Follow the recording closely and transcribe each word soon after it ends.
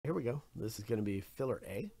we go. This is going to be filler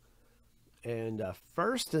A. And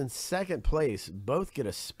first and second place both get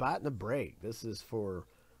a spot in the break. This is for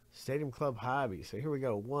Stadium Club Hobby. So here we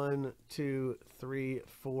go. 1, 2, 3,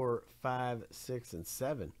 4, 5, 6, and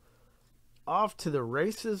 7. Off to the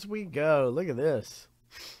races we go. Look at this.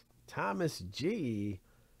 Thomas G.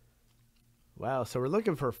 Wow, so we're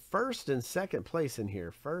looking for first and second place in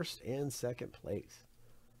here. First and second place.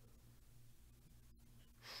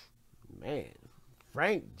 Man,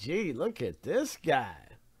 Frank G, look at this guy.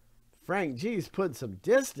 Frank G's putting some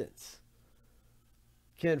distance.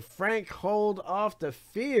 Can Frank hold off the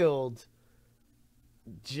field?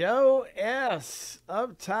 Joe S.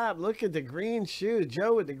 up top. Look at the green shoes.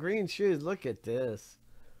 Joe with the green shoes. Look at this.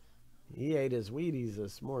 He ate his Wheaties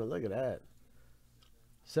this morning. Look at that.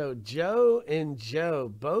 So Joe and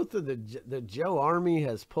Joe, both of the Joe Army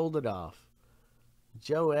has pulled it off.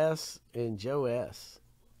 Joe S. and Joe S.